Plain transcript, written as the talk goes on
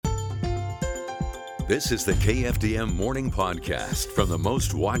This is the KFDM Morning Podcast from the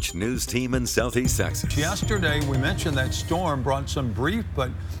most watched news team in Southeast Texas. Yesterday, we mentioned that storm brought some brief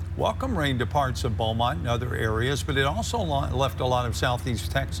but welcome rain to parts of Beaumont and other areas, but it also left a lot of Southeast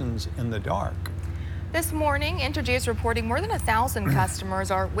Texans in the dark. This morning, Entergy is reporting more than 1,000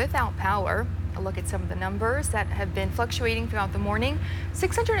 customers are without power. A look at some of the numbers that have been fluctuating throughout the morning.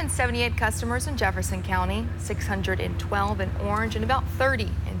 678 customers in Jefferson County, 612 in Orange, and about 30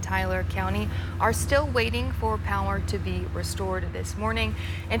 in Tyler County are still waiting for power to be restored this morning.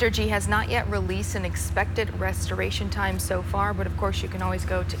 Entergy has not yet released an expected restoration time so far, but of course you can always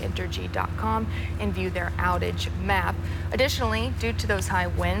go to entergy.com and view their outage map. Additionally, due to those high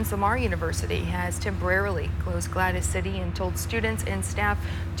winds, Lamar University has temporarily closed Gladys City and told students and staff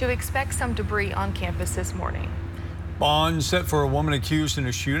to expect some debris on campus this morning. Bond set for a woman accused in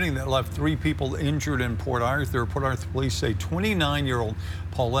a shooting that left 3 people injured in Port Arthur. Port Arthur police say 29-year-old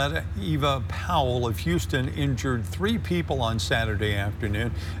Pauletta Eva Powell of Houston injured 3 people on Saturday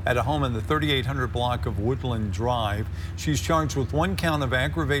afternoon at a home in the 3800 block of Woodland Drive. She's charged with 1 count of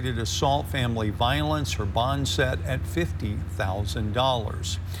aggravated assault, family violence. Her bond set at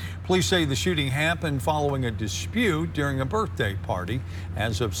 $50,000. Police say the shooting happened following a dispute during a birthday party.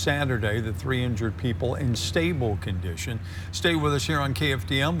 As of Saturday, the 3 injured people in stable condition. Stay with us here on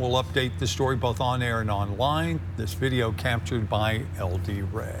KFDM. We'll update the story both on air and online. This video captured by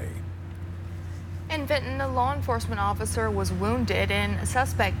LD Ray. In Vinton, a law enforcement officer was wounded and a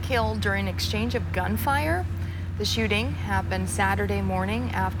suspect killed during an exchange of gunfire. The shooting happened Saturday morning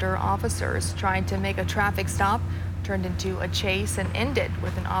after officers tried to make a traffic stop, turned into a chase and ended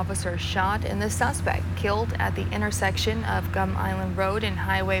with an officer shot and the suspect killed at the intersection of Gum Island Road and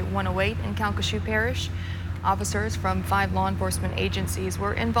Highway 108 in Calcasieu Parish. Officers from 5 law enforcement agencies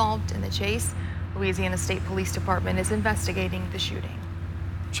were involved in the chase. Louisiana State Police Department is investigating the shooting.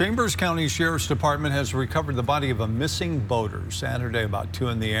 Chambers County Sheriff's Department has recovered the body of a missing boater. Saturday about 2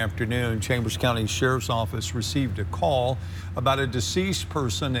 in the afternoon, Chambers County Sheriff's Office received a call about a deceased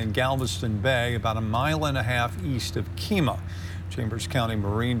person in Galveston Bay, about a mile and a half east of Kemah. Chambers County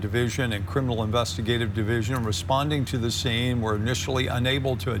Marine Division and Criminal Investigative Division responding to the scene were initially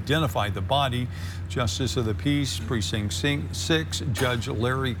unable to identify the body. Justice of the Peace, Precinct 6, Judge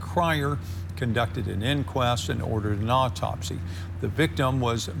Larry Cryer, conducted an inquest and ordered an autopsy. The victim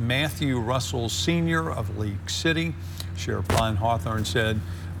was Matthew Russell Sr. of League City. Sheriff Brian Hawthorne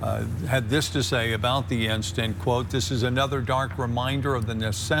had this to say about the incident, quote, "This is another dark reminder of the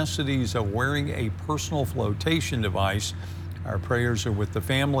necessities of wearing a personal flotation device. Our prayers are with the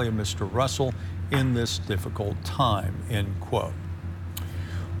family of Mr. Russell in this difficult time," end quote.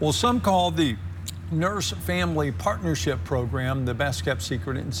 Well, some call the Nurse Family Partnership Program the best kept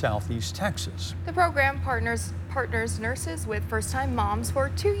secret in Southeast Texas. The program partners nurses with first-time moms for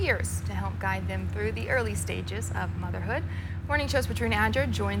 2 years to help guide them through the early stages of motherhood. Morning Show's Trina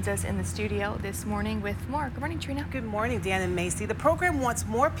Adger joins us in the studio this morning with more. Good morning, Trina. Good morning, Dan and Macy. The program wants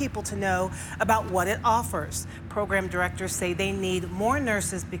more people to know about what it offers. Program directors say they need more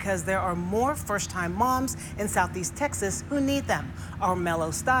nurses because there are more first-time moms in Southeast Texas who need them. Our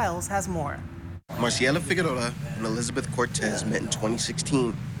Mellow Styles has more. Marciela Figueroa and Elizabeth Cortez met in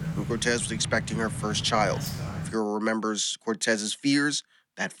 2016 when Cortez was expecting her first child. Figueroa remembers Cortez's fears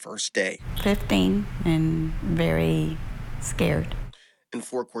that first day. 15 and very scared. And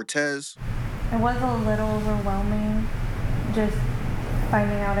for Cortez, it was a little overwhelming just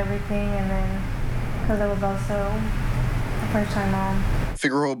finding out everything, and then because I was also a first-time mom.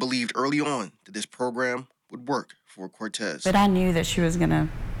 Figueroa believed early on that this program would work for Cortez. But I knew that she was going to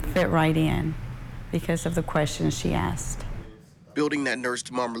fit right in because of the questions she asked. Building that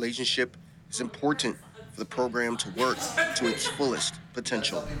nurse-to-mom relationship is important for the program to work to its fullest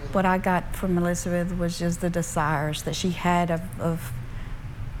potential. What I got from Elizabeth was just the desires that she had of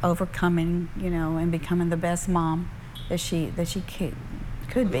overcoming, and becoming the best mom that she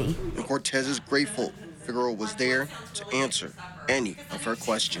could be. And Cortez is grateful Figueroa was there to answer any of her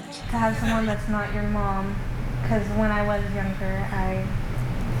questions. To have someone that's not your mom, because when I was younger, I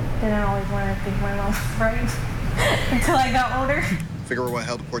didn't always want to think my mom was right until I got older. Figueroa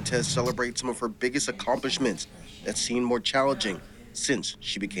helped Cortez celebrate some of her biggest accomplishments that seemed more challenging since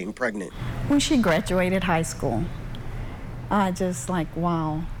she became pregnant. When she graduated high school, I just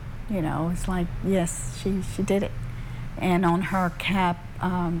wow, it's like, yes, she did it. And on her cap,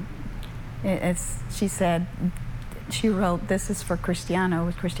 she wrote, "This is for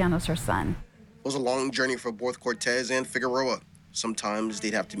Cristiano." Cristiano's her son. It was a long journey for both Cortez and Figueroa. Sometimes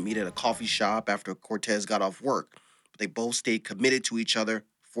they'd have to meet at a coffee shop after Cortez got off work, but they both stayed committed to each other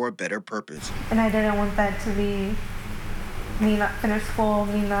for a better purpose. And I didn't want that to be me not finish school,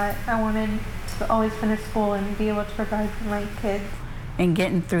 I wanted to to always finish school and be able to provide for my kids. And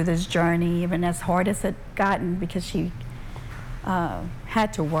getting through this journey, even as hard as it gotten, because she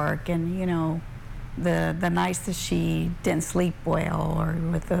had to work, and you know, the nights that she didn't sleep well, or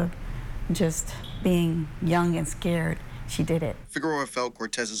with the just being young and scared, she did it. Figueroa felt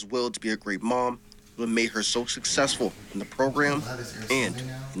Cortez's will to be a great mom what made her so successful in the program and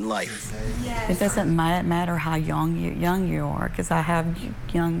in life. It doesn't matter how young you are, because I have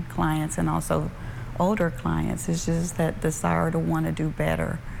young clients and also older clients. It's just that desire to want to do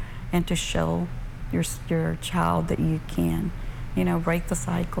better and to show your child that you can, you know, break the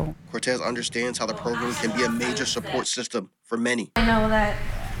cycle. Cortez understands how the program can be a major support system for many. I know that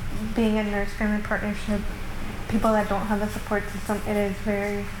being a nurse-family partnership, people that don't have a support system, it is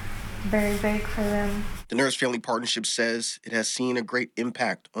very, very big for them. The Nurse Family Partnership says it has seen a great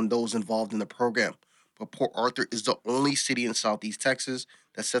impact on those involved in the program, but Port Arthur is the only city in Southeast Texas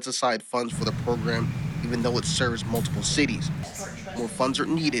that sets aside funds for the program, even though it serves multiple cities. More funds are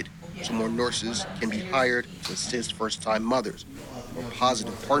needed so more nurses can be hired to assist first-time mothers. More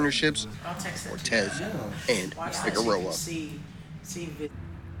positive partnerships, Cortez and Figueroa.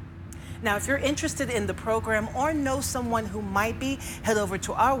 Now, if you're interested in the program or know someone who might be, head over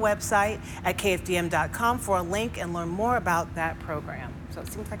to our website at KFDM.com for a link and learn more about that program. So it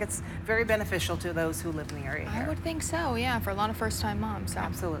seems like it's very beneficial to those who live in the area here. I would think so, yeah, for a lot of first-time moms. So.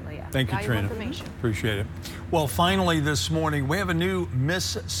 Absolutely, yeah. Thank you, Trina. Appreciate it. Well, finally this morning, we have a new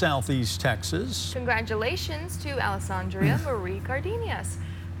Miss Southeast Texas. Congratulations to Alessandria Marie Cardenas.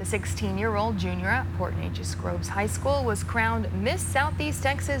 The 16-year-old junior at Port Neches Groves High School was crowned Miss Southeast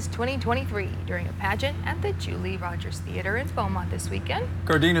Texas 2023 during a pageant at the Julie Rogers Theater in Beaumont this weekend.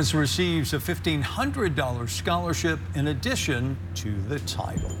 Cardenas receives a $1,500 scholarship in addition to the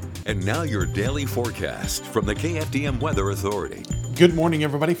title. And now your daily forecast from the KFDM Weather Authority. Good morning,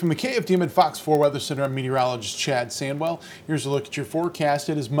 everybody. From the KFDM at Fox 4 Weather Center, I'm meteorologist Chad Sandwell. Here's a look at your forecast.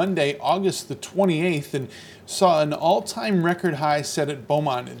 It is Monday, August the 28th, and saw an all-time record high set at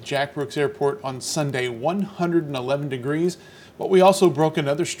Beaumont at Jack Brooks Airport on Sunday, 111 degrees. But we also broke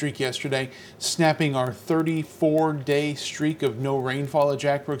another streak yesterday, snapping our 34-day streak of no rainfall at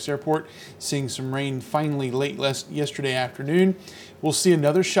Jack Brooks Airport, seeing some rain finally late yesterday afternoon. We'll see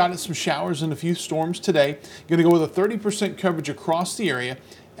another shot at some showers and a few storms today. Going to go with a 30% coverage across the area.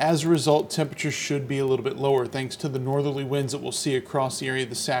 As a result, temperatures should be a little bit lower thanks to the northerly winds that we'll see across the area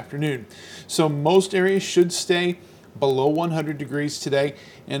this afternoon. So most areas should stay below 100 degrees today,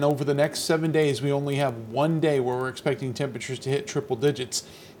 and over the next 7 days we only have one day where we're expecting temperatures to hit triple digits.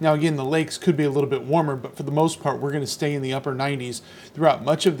 Now again, the lakes could be a little bit warmer, but for the most part we're going to stay in the upper 90s throughout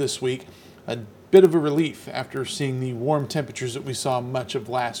much of this week. A bit of a relief after seeing the warm temperatures that we saw much of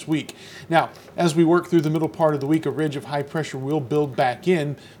last week. Now, as we work through the middle part of the week, a ridge of high pressure will build back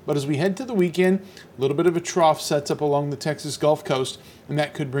in, but as we head to the weekend, a little bit of a trough sets up along the Texas Gulf Coast, and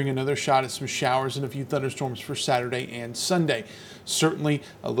that could bring another shot at some showers and a few thunderstorms for Saturday and Sunday. Certainly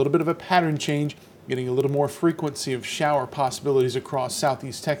a little bit of a pattern change, getting a little more frequency of shower possibilities across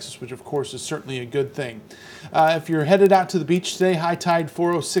Southeast Texas, which of course is certainly a good thing. If you're headed out to the beach today, high tide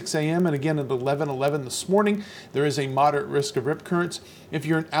 4:06 a.m. and again at 11:11 this morning. There is a moderate risk of rip currents. If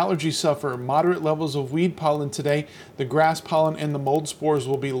you're an allergy sufferer, moderate levels of weed pollen today. The grass pollen and the mold spores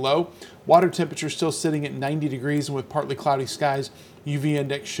will be low. Water temperature still sitting at 90 degrees and with partly cloudy skies. UV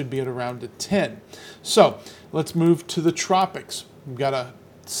index should be at around a 10. So let's move to the tropics. We've got a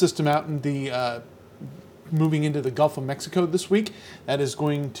system out in the moving into the Gulf of Mexico this week. That is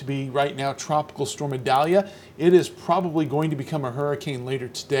going to be right now Tropical Storm Idalia. It is probably going to become a hurricane later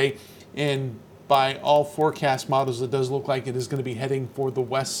today, and by all forecast models it does look like it is going to be heading for the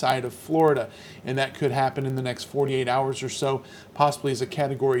west side of Florida, and that could happen in the next 48 hours or so, possibly as a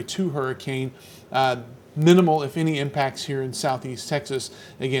Category 2 hurricane. Minimal, if any, impacts here in Southeast Texas,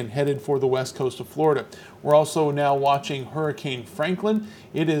 again headed for the west coast of Florida. We're also now watching Hurricane Franklin.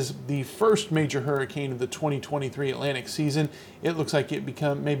 It is the first major hurricane of the 2023 Atlantic season. It looks like it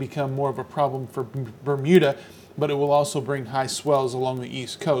may become more of a problem for Bermuda, but it will also bring high swells along the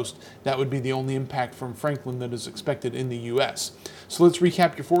east coast. That would be the only impact from Franklin that is expected in the U.S. So let's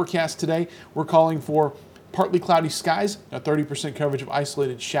recap your forecast today. We're calling for partly cloudy skies, a 30% coverage of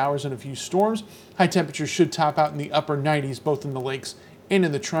isolated showers and a few storms. High temperatures should top out in the upper 90s, both in the lakes and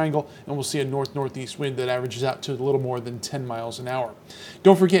in the triangle, and we'll see a north-northeast wind that averages out to a little more than 10 miles an hour.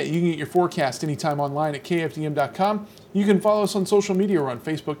 Don't forget, you can get your forecast anytime online at KFDM.com. You can follow us on social media. We're on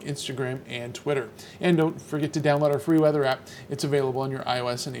Facebook, Instagram, and Twitter. And don't forget to download our free weather app. It's available on your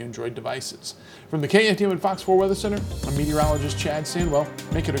iOS and Android devices. From the KFDM and Fox 4 Weather Center, I'm meteorologist Chad Sandwell.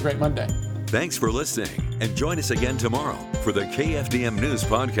 Make it a great Monday. Thanks for listening, and join us again tomorrow for the KFDM News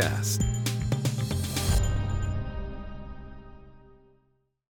Podcast.